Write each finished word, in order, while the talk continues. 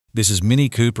This is Mini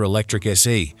Cooper Electric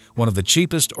SE, one of the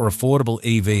cheapest or affordable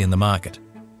EV in the market.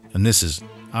 And this is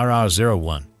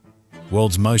RR01,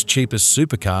 world's most cheapest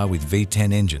supercar with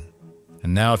V10 engine.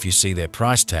 And now if you see their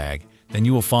price tag, then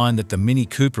you will find that the Mini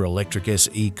Cooper Electric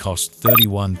SE costs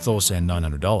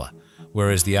 $31,900,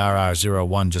 whereas the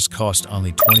RR01 just cost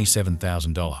only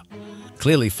 $27,000.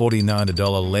 Clearly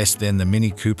 $49 less than the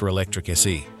Mini Cooper Electric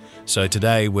SE. So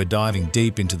today we're diving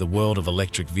deep into the world of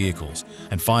electric vehicles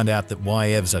and find out that why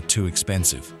EVs are too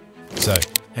expensive. So,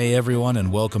 hey everyone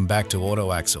and welcome back to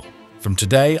AutoAxle. From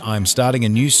today, I'm starting a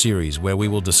new series where we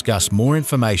will discuss more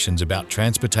information about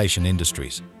transportation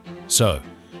industries. So,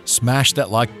 smash that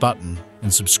like button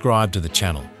and subscribe to the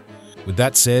channel. With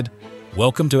that said,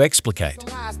 welcome to EXPLICATE.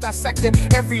 Dissecting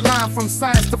every line from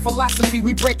science to philosophy,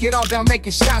 we break it all down, make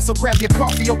it shine. So grab your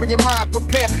coffee, open your mind,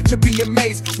 prepare to be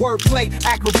amazed. Wordplay,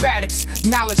 acrobatics,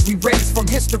 knowledge we raise from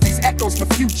history's echoes to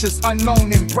future's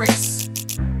unknown embrace.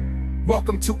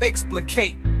 Welcome to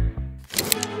EXPLICATE.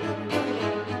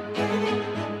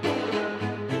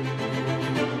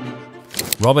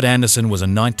 Robert Anderson was a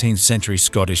 19th century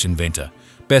Scottish inventor,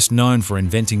 best known for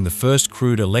inventing the first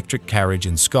crude electric carriage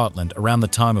in Scotland around the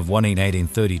time of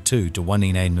 1832 to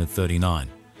 1839.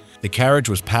 The carriage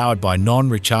was powered by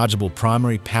non-rechargeable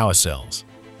primary power cells.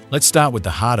 Let's start with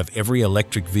the heart of every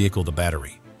electric vehicle, the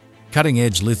battery.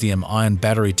 Cutting-edge lithium-ion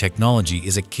battery technology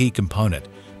is a key component,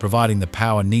 providing the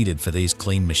power needed for these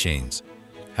clean machines.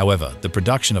 However, the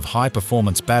production of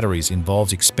high-performance batteries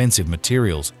involves expensive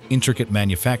materials, intricate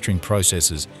manufacturing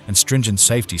processes, and stringent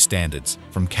safety standards.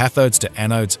 From cathodes to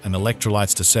anodes and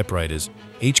electrolytes to separators,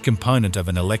 each component of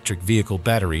an electric vehicle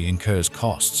battery incurs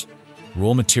costs.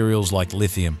 Raw materials like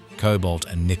lithium, cobalt,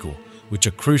 and nickel, which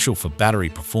are crucial for battery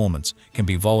performance, can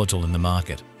be volatile in the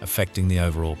market, affecting the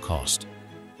overall cost.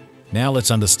 Now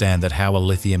let's understand how a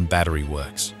lithium battery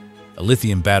works. A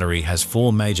lithium battery has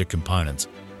four major components: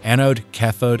 anode,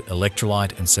 cathode,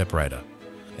 electrolyte, and separator.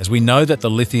 As we know that the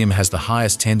lithium has the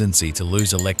highest tendency to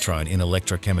lose electron in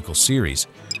electrochemical series,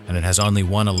 and it has only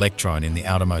one electron in the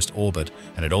outermost orbit,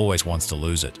 and it always wants to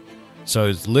lose it.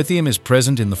 So lithium is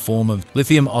present in the form of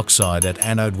lithium oxide at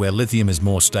anode, where lithium is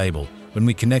more stable. When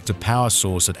we connect a power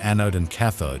source at anode and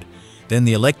cathode, then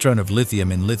the electron of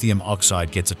lithium in lithium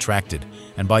oxide gets attracted,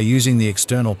 and by using the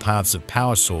external paths of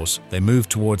power source, they move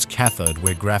towards cathode,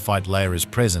 where graphite layer is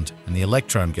present and the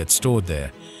electron gets stored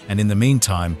there. And in the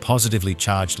meantime, positively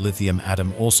charged lithium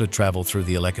atom also travel through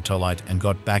the electrolyte and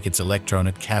got back its electron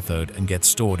at cathode and gets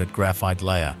stored at graphite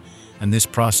layer. And this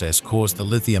process caused the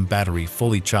lithium battery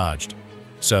fully charged.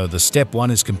 So the step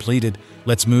 1 is completed,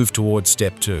 let's move towards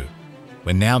step 2.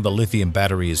 When now the lithium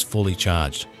battery is fully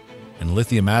charged, and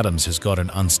lithium atoms has got an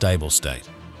unstable state.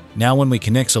 Now when we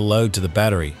connect a load to the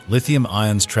battery, lithium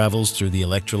ions travels through the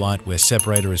electrolyte where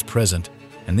separator is present,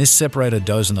 and this separator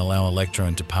doesn't allow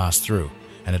electron to pass through,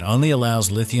 and it only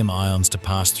allows lithium ions to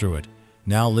pass through it.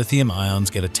 Now lithium ions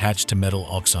get attached to metal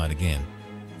oxide again.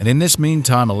 And in this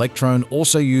meantime, electron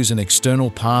also use an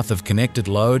external path of connected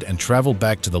load and travel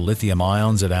back to the lithium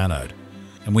ions at anode.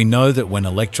 And we know that when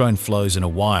electron flows in a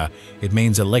wire, it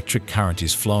means electric current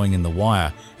is flowing in the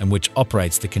wire and which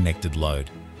operates the connected load.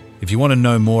 If you want to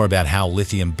know more about how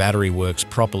lithium battery works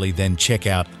properly, then check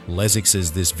out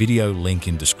Lesix's this video, link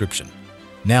in description.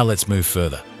 Now let's move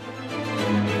further.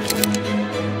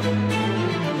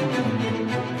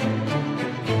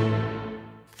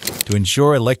 To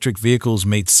ensure electric vehicles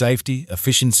meet safety,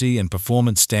 efficiency, and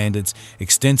performance standards,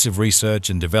 extensive research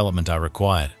and development are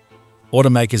required.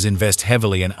 Automakers invest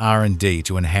heavily in R&D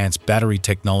to enhance battery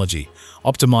technology,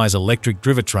 optimize electric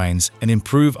drivetrains, and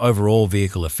improve overall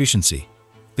vehicle efficiency.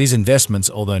 These investments,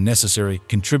 although necessary,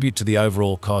 contribute to the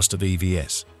overall cost of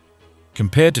EVs.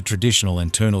 Compared to traditional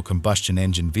internal combustion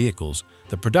engine vehicles,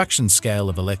 the production scale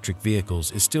of electric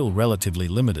vehicles is still relatively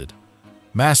limited.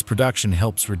 Mass production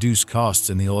helps reduce costs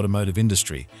in the automotive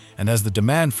industry, and as the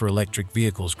demand for electric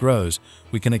vehicles grows,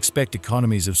 we can expect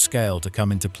economies of scale to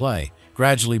come into play,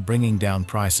 gradually bringing down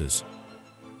prices.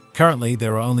 Currently,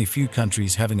 there are only few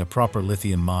countries having a proper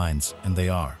lithium mines, and they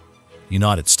are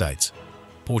United States,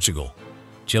 Portugal,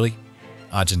 Chile,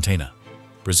 Argentina,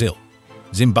 Brazil,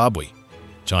 Zimbabwe,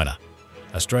 China,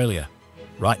 Australia.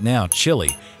 Right now,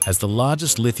 Chile has the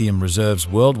largest lithium reserves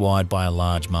worldwide by a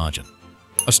large margin.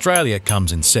 Australia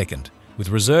comes in second, with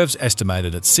reserves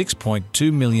estimated at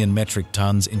 6.2 million metric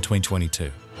tons in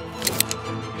 2022.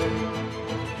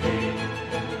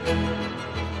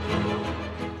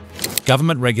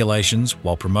 Government regulations,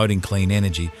 while promoting clean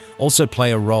energy, also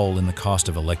play a role in the cost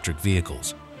of electric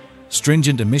vehicles.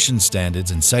 Stringent emission standards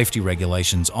and safety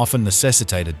regulations often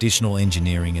necessitate additional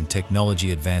engineering and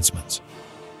technology advancements.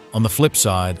 On the flip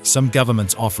side, some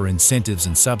governments offer incentives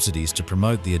and subsidies to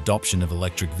promote the adoption of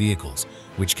electric vehicles,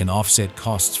 which can offset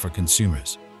costs for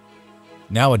consumers.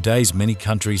 Nowadays, many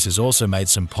countries has also made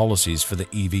some policies for the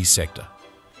EV sector.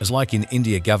 As like in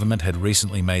India, government had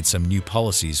recently made some new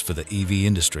policies for the EV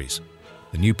industries.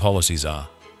 The new policies are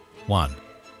 1.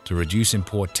 To reduce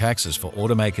import taxes for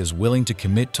automakers willing to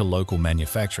commit to local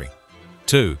manufacturing.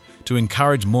 2. To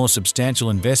encourage more substantial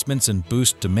investments and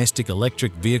boost domestic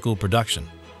electric vehicle production.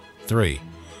 3.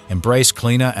 Embrace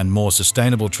cleaner and more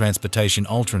sustainable transportation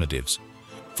alternatives.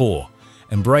 4.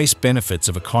 Embrace benefits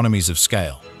of economies of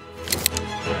scale.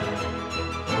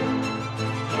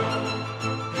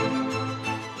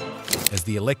 As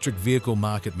the electric vehicle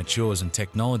market matures and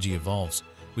technology evolves,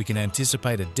 we can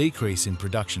anticipate a decrease in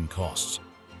production costs.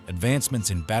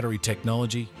 Advancements in battery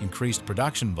technology, increased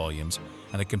production volumes,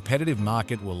 and a competitive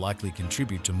market will likely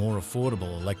contribute to more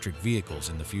affordable electric vehicles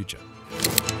in the future.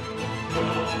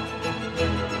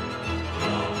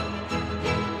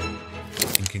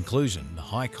 In conclusion, the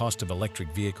high cost of electric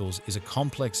vehicles is a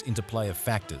complex interplay of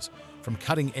factors, from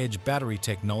cutting-edge battery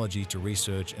technology to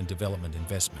research and development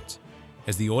investments.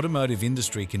 As the automotive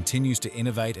industry continues to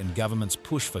innovate and governments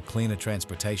push for cleaner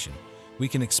transportation, we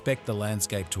can expect the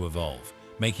landscape to evolve,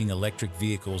 making electric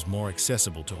vehicles more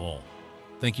accessible to all.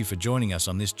 Thank you for joining us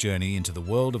on this journey into the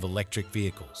world of electric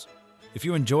vehicles. If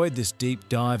you enjoyed this deep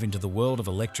dive into the world of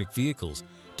electric vehicles,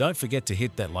 don't forget to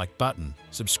hit that like button,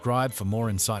 subscribe for more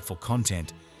insightful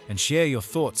content, and share your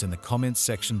thoughts in the comments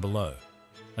section below.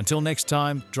 Until next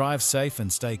time, drive safe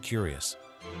and stay curious.